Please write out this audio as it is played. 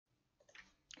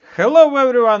Hello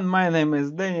everyone, my name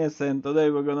is Denis and today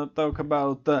we're gonna talk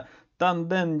about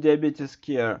Tandem Diabetes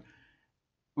Care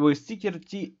with ticker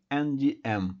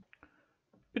TNDM.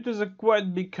 It is a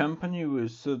quite big company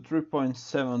with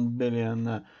 $3.7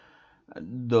 billion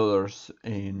dollars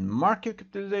in market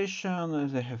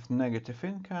capitalization. They have negative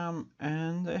income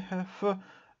and they have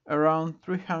around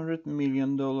 $300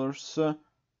 million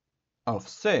of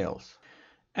sales.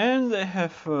 And they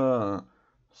have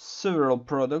several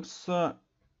products,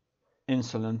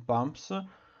 insulin pumps.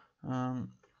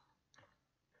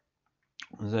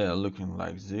 They are looking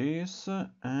like this,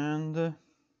 and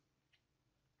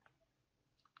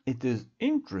it is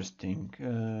interesting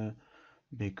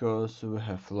because we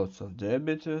have lots of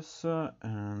diabetes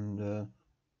and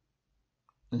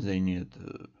they need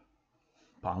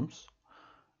pumps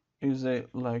if they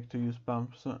like to use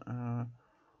pumps,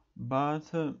 but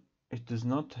it is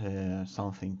not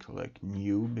something like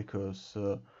new because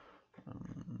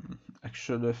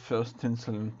actually the first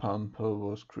insulin pump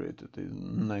was created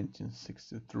in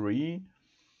 1963.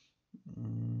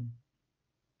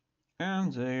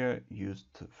 And they are used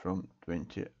from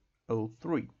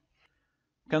 2003.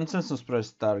 Consensus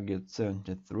price target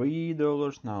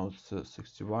 $73, now it's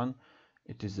 61.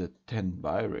 It is a 10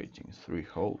 buy rating, 3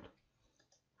 hold.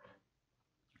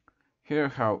 Here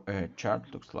how a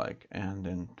chart looks like, and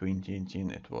in 2018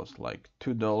 it was like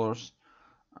 $2.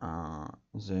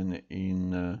 Then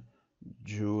in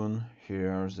June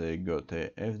here they got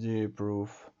a FDA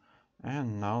proof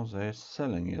and now they're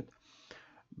selling it.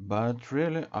 But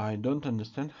really I don't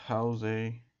understand how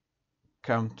they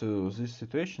come to this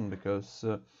situation because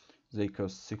they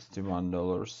cost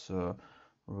 $61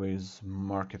 with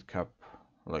market cap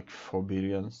like 4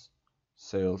 billions,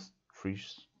 sales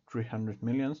 300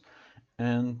 millions,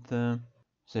 and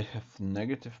they have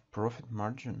negative profit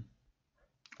margin.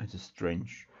 It is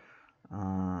strange,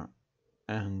 and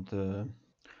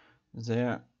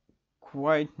they're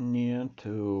quite near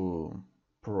to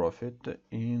profit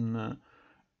in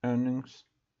earnings,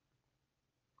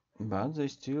 but they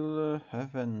still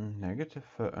have a negative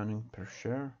earning per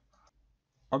share.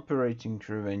 Operating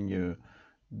revenue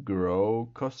grow,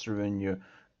 cost revenue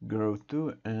grow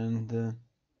too, and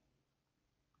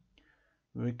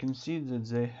we can see that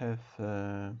they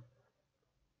have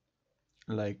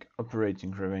like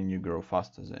operating revenue grow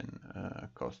faster than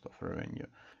cost of revenue,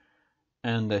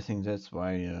 and I think that's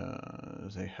why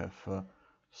they have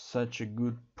such a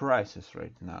good prices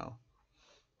right now.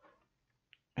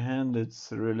 And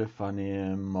it's a really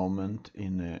funny moment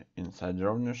in insider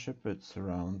ownership. It's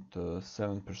around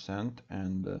 7%,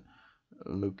 and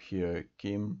look here,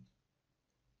 Kim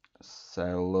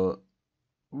sell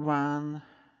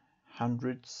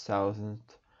 100,000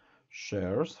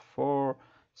 shares for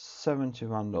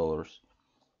 $71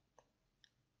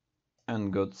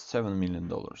 and got $7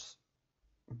 million.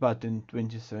 But in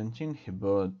 2017 he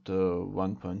bought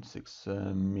 1.6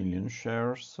 million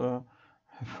shares for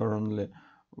only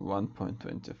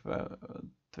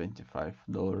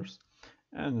 $1.25,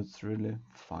 and it's really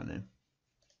funny.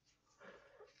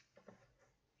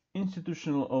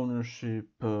 Institutional ownership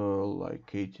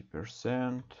like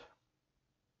 80%,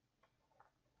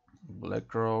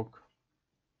 BlackRock,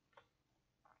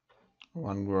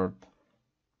 Vanguard.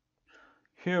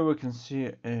 Here we can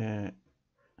see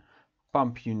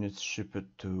pump units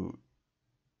shipped to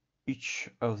each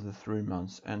of the 3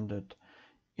 months ended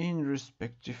in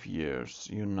respective years,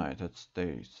 United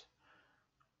States.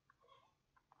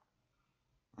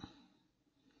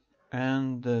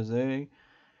 And they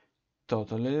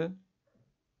totally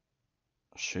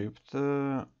shipped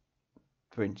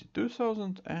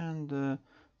 22,000 and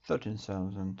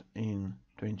 13,000 in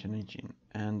 2019,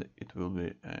 and it will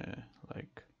be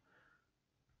like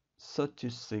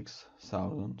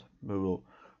 36,000. We will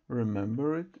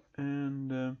remember it,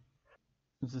 and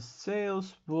the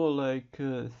sales were like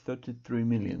 33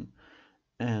 million,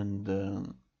 and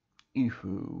if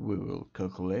we will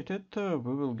calculate it, we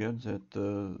will get that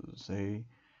they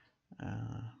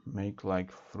make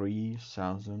like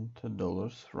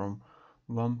 $3,000 from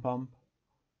one pump.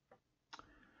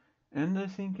 And I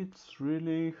think it's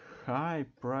really high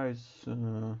price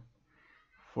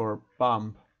for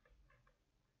pump,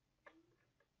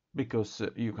 because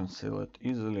you can sell it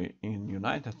easily in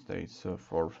United States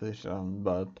for 3,000,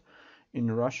 but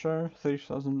in Russia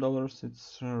 $3,000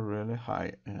 it's really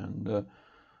high, and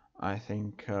I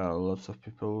think lots of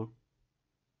people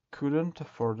couldn't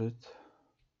afford it,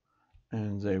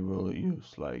 and they will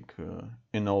use like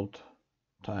in old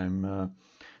time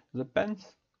the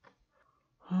pens.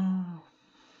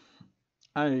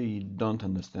 I don't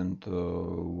understand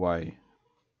why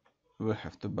we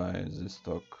have to buy this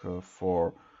stock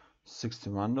for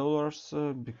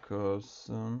 $61 because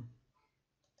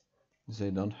they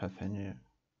don't have any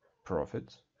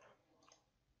profits.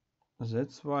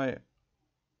 That's why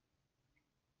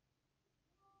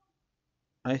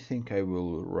I think I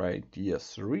will write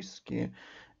yes, risky,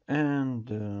 and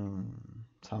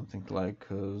something like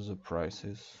the price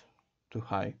is too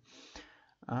high.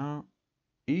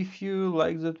 If you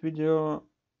like that video,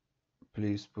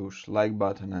 please push like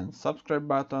button and subscribe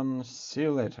button. See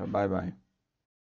you later. Bye bye.